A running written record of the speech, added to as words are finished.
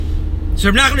So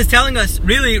Reb Nachman is telling us,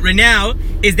 really, right now,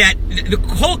 is that the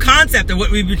whole concept of what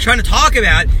we've been trying to talk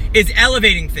about is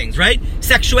elevating things, right?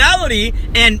 Sexuality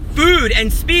and food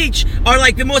and speech are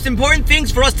like the most important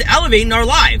things for us to elevate in our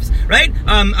lives, right?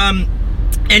 And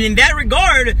in that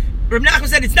regard, Reb Nachman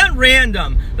said it's not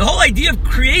random. The whole idea of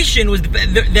creation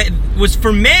was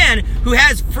for man who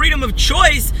has freedom of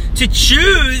choice to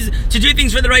choose to do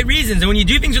things for the right reasons. And when you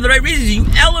do things for the right reasons, you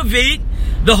elevate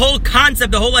the whole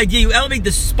concept, the whole idea. You elevate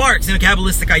the sparks in a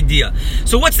Kabbalistic idea.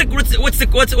 So what's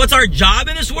our job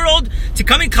in this world? To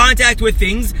come in contact with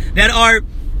things that are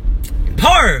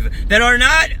parv, that are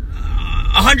not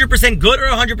 100% good or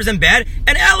 100% bad,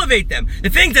 and elevate them. The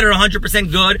things that are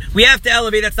 100% good, we have to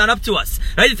elevate. That's not up to us,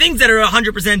 right? The things that are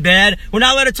 100% bad, we're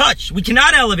not allowed to touch. We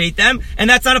cannot elevate them, and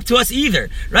that's not up to us either,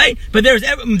 right? But there's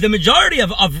the majority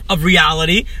of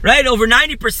reality, right? Over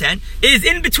 90% is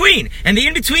in between, and the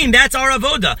in between, that's our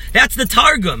avoda. That's the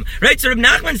targum, right? So Reb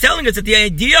Nachman is telling us that the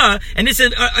idea, and this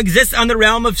exists on the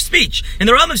realm of speech. In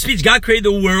the realm of speech, God created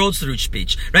the worlds through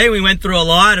speech, right? We went through a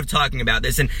lot of talking about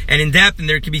this, and in depth, and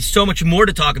there could be so much more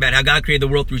to talk about how God created the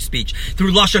world through speech,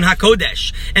 through Lashon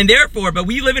HaKodesh. And therefore, but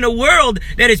we live in a world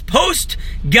that is post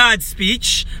God's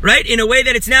speech, right? In a way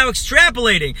that it's now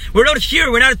extrapolating. We're not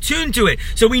here, we're not attuned to it.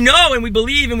 So we know and we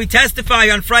believe and we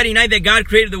testify on Friday night that God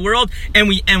created the world, and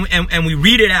we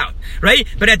read it out, right?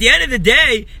 But at the end of the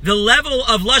day, the level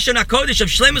of Lashon HaKodesh, of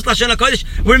Shlemus Lashon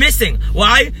HaKodesh, we're missing.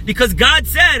 Why? Because God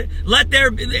said,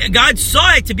 God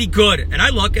saw it to be good. And I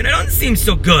look and it doesn't seem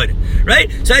so good, right?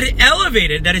 So I had to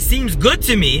elevate it, that it seems good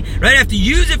to me, right? I have to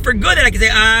use it for good, and I can say,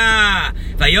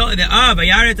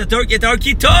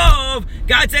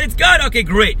 God said it's good. Okay,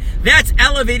 great. That's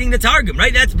elevating the targum,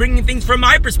 right? That's bringing things from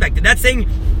my perspective. That's saying,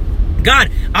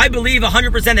 God, I believe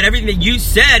 100% that everything that you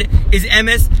said is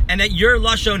emes, and that your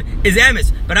lashon is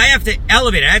emes. But I have to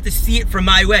elevate it. I have to see it from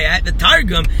my way. The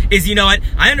targum is, you know what?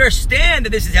 I understand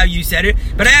that this is how you said it,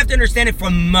 but I have to understand it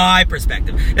from my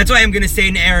perspective. That's why I'm going to say it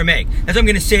in Aramaic. That's why I'm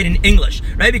going to say it in English,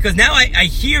 right? Because now I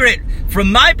hear it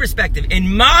from my perspective,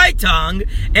 in my tongue,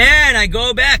 and I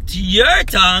go back to your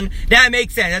tongue. That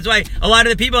makes sense. That's why a lot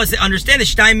of the people understand the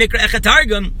Shtayim Mikra Echad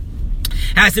Targum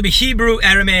has to be Hebrew,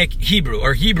 Aramaic, Hebrew,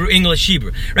 or Hebrew, English,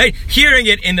 Hebrew, right? Hearing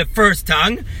it in the first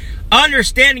tongue,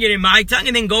 understanding it in my tongue,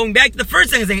 and then going back to the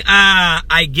first tongue and saying,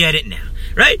 I get it now,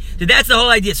 right? So that's the whole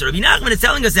idea. So Rabbi Nachman is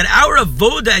telling us that our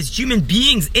avoda as human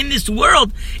beings in this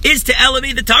world is to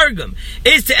elevate the targum,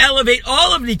 is to elevate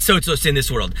all of the tzotzos in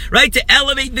this world, right? To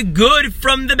elevate the good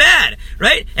from the bad,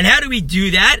 right? And how do we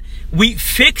do that? We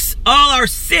fix all our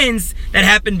sins that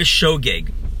happen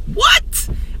b'shogeg. What?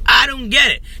 I don't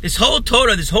get it. This whole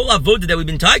Torah, this whole avodah that we've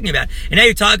been talking about, and now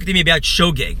you're talking to me about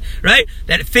shogeg, right?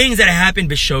 That things that happen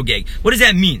b'shogeg. What does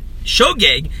that mean?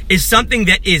 Shogeg is something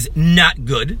that is not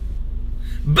good,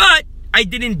 but I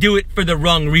didn't do it for the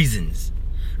wrong reasons,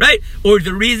 right? Or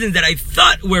the reasons that I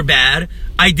thought were bad,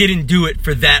 I didn't do it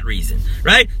for that reason,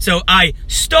 right? So I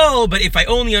stole, but if I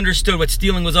only understood what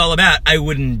stealing was all about, I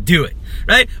wouldn't do it,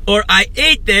 right? Or I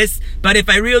ate this, but if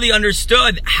I really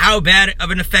understood how bad of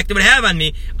an effect it would have on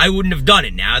me, I wouldn't have done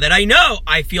it. Now that I know,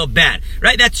 I feel bad,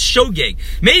 right? That's shogeg.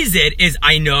 Mezid is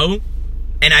I know,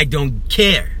 and I don't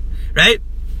care, right?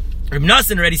 Reb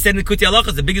Nassan already said in the Kuti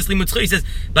Halachos, the biggest limud zchut, he says,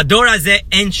 Bador hazeh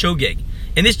en shogeg.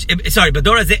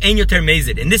 Bador hazeh en yoter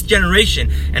mezid. In this generation,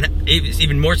 and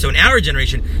even more so in our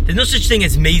generation, there's no such thing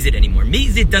as mezid anymore.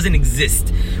 Mezid doesn't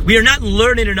exist. We are not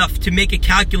learned enough to make a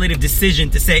calculative decision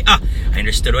to say, I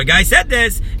understood why a guy said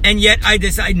this, and yet I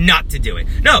decide not to do it.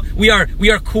 No, we are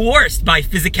coerced by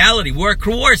physicality. We are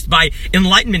coerced by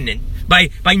enlightenment.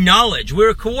 By knowledge.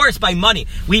 We're coerced by money.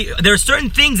 There are certain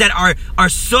things that are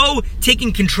so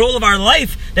taking control of our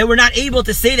life that we're not able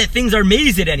to say that things are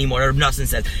mazid anymore, Reb Nassan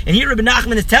says. And here Rabbi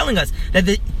Nachman is telling us that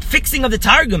the fixing of the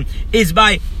targum is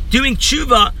by doing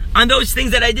tshuva on those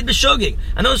things that I did b'shogeg.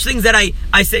 On those things that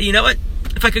I said, you know what?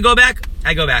 If I could go back,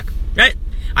 I go back. Right?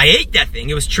 I ate that thing.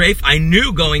 It was treif. I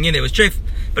knew going in it was treif,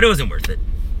 but it wasn't worth it.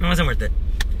 It wasn't worth it.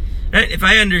 Right? If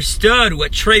I understood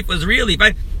what treif was really,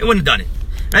 I wouldn't have done it.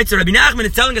 Right, so Rabbi Nachman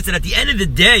is telling us that at the end of the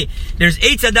day, there's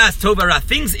eitz hadas tov hara.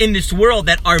 Things in this world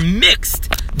that are mixed,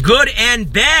 good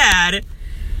and bad,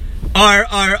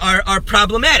 are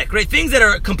problematic. Right, things that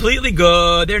are completely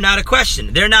good, they're not a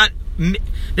question. They're not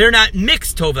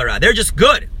mixed tov hara. They're just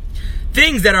good.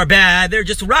 Things that are bad, they're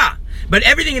just ra. But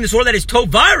everything in this world that is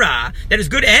tov hara, that is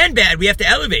good and bad, we have to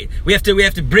elevate. We have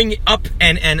to bring it up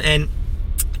and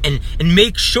and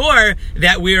make sure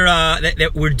that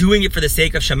we're doing it for the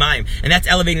sake of Shamayim, and that's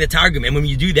elevating the Targum. And when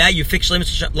you do that, you fix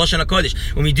Shleimus Lashon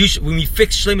HaKodesh. When we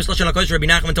fix Shleimus Lashon HaKodesh, Rabbi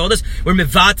Nachman told us, we're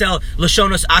mevatel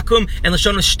Lashonos Akum and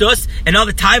Lashonos Shtus, and all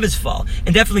the taivas fall,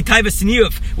 and definitely taivas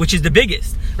Niyuf, which is the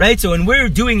biggest, right? So when we're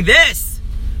doing this,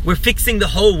 we're fixing the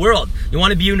whole world. You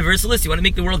want to be universalist? You want to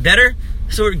make the world better?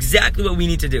 So exactly what we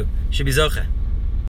need to do. Should be zocheh.